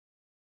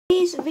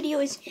today's video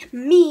is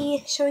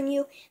me showing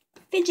you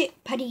Fidget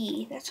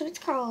Putty. That's what it's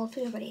called,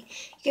 Fidget Putty.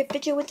 You can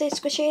fidget with it,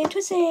 squish it, and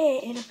twist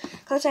it. And the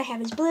colors I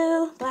have is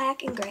blue,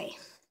 black, and gray.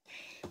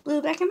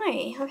 Blue, black, and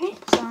gray. Okay,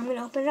 so I'm going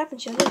to open it up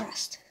and show you the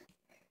rest.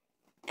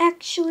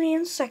 Actually,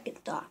 in second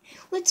thought,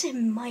 let's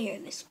admire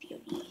this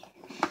beauty.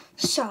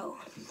 So,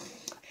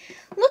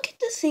 look at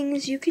the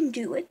things you can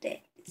do with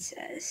it. It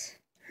says,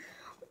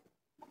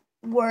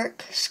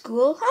 work,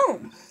 school,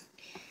 home.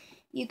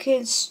 You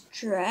can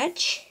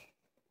stretch.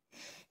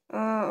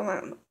 I don't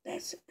know what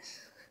that's.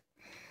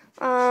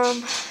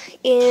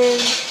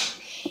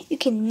 And you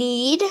can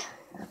knead,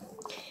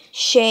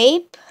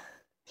 shape,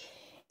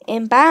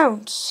 and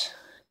bounce.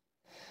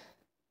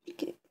 You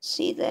can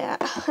see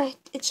that.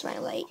 It's my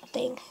light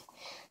thing.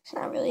 It's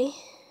not really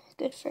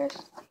good for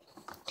us.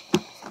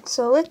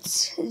 So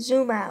let's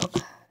zoom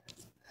out.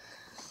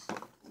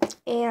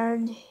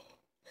 And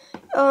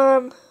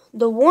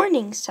the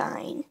warning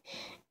sign,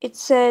 it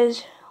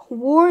says,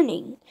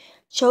 warning,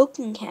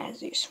 choking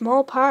hazard,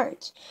 small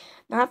parts,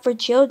 not for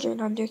children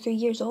under 3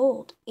 years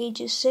old,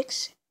 ages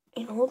 6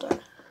 and older.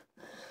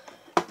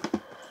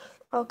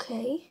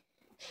 Okay,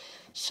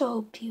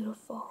 so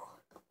beautiful.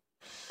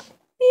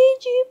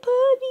 Fidget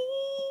Putty.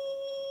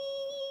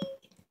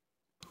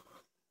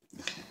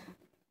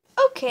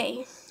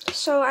 Okay,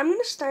 so I'm going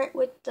to start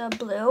with the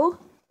blue.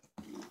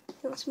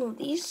 Let's move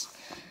these.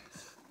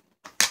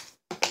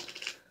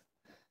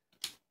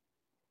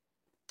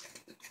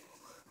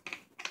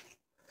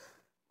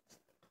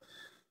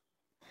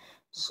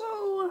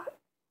 So,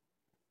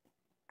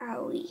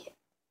 owie.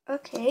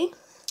 Okay,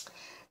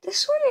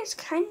 this one is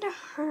kind of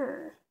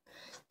hard.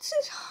 This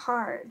is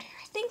hard.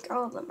 I think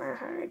all of them are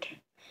hard.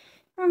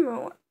 I don't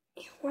know.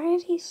 Why are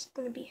these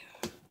going to be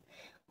hard?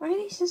 Why are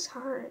these this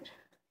hard?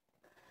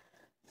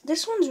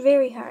 This one's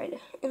very hard.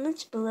 And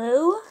it's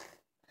blue.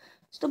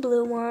 It's the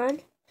blue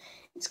one.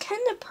 It's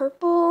kind of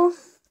purple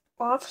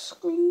off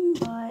screen,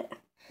 but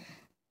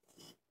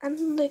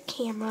on the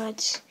camera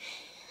it's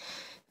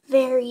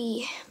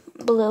very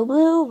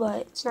blue,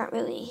 but it's not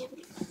really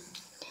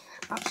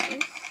awesome.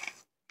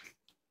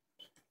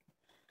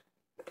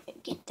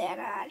 Get that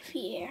out of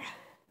here.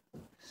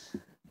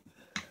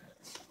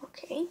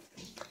 Okay.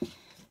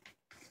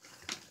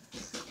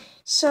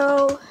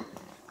 So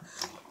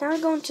now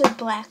we're going to the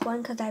black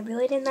one because I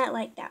really did not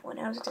like that one.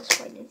 I was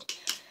disappointed.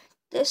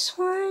 This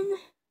one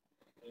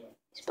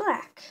is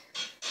black.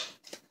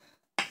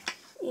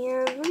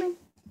 And it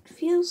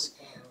feels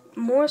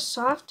more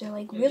softer.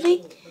 Like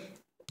really,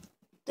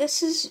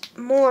 this is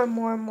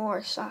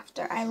more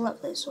softer. I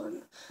love this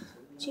one.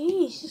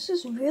 Jeez, this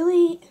is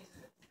really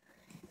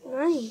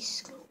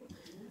nice.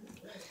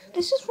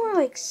 This is more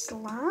like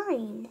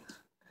slime.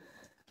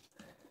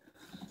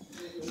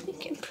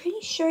 I'm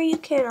pretty sure you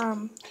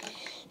can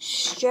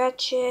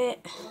stretch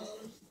it.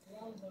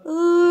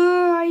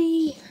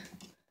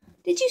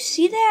 Did you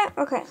see that?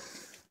 Okay.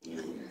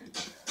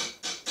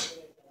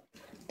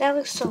 That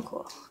looks so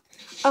cool.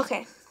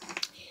 Okay.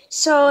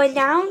 So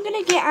now I'm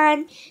gonna get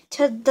on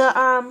to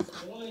the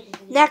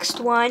next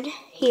one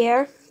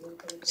here.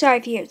 Sorry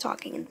if you hear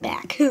talking in the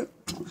back.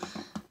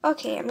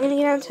 Okay, I'm gonna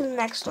get on to the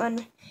next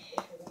one.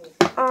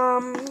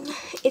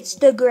 It's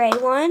the gray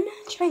one.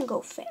 Try and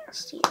go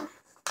fast here.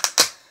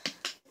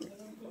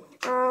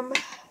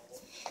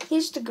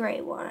 Here's the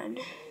gray one.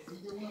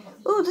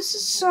 Ooh, this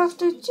is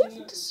softer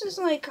too. This is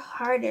like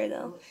harder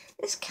though.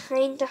 It's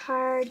kinda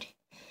hard,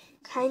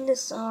 kinda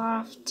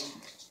soft.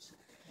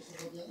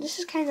 This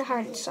is kinda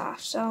hard and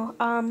soft. So,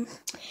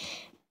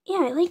 yeah,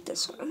 I like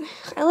this one.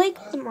 I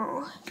like them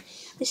all,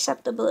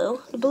 except the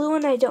blue. The blue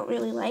one I don't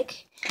really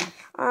like.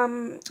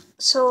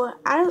 So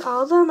out of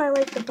all of them, I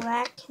like the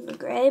black and the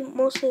gray,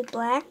 mostly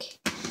black,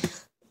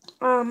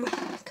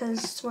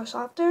 because it's more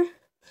softer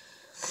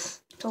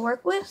to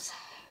work with.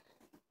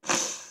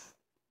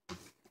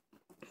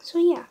 So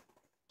yeah,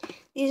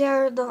 these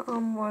are the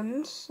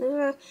ones. These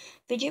are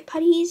fidget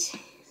putties.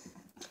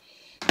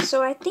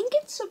 So I think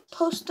it's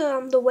supposed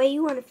to the way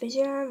you want to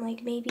fidget on,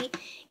 like maybe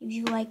if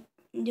you like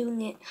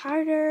doing it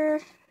harder,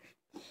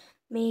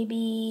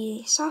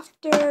 maybe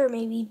softer, or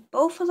maybe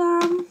both of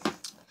them.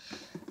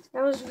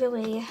 That was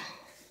really,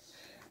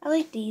 I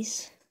like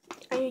these.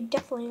 I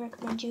definitely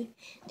recommend you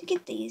to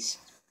get these.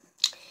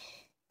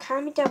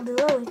 Comment down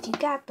below if you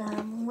got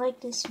them.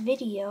 Like this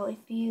video if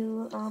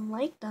you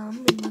like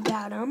them and you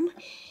got them.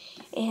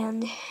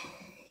 And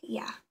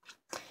yeah,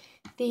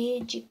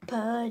 Fidget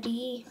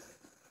Putty.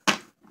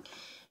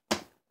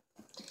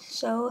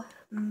 So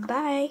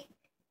bye.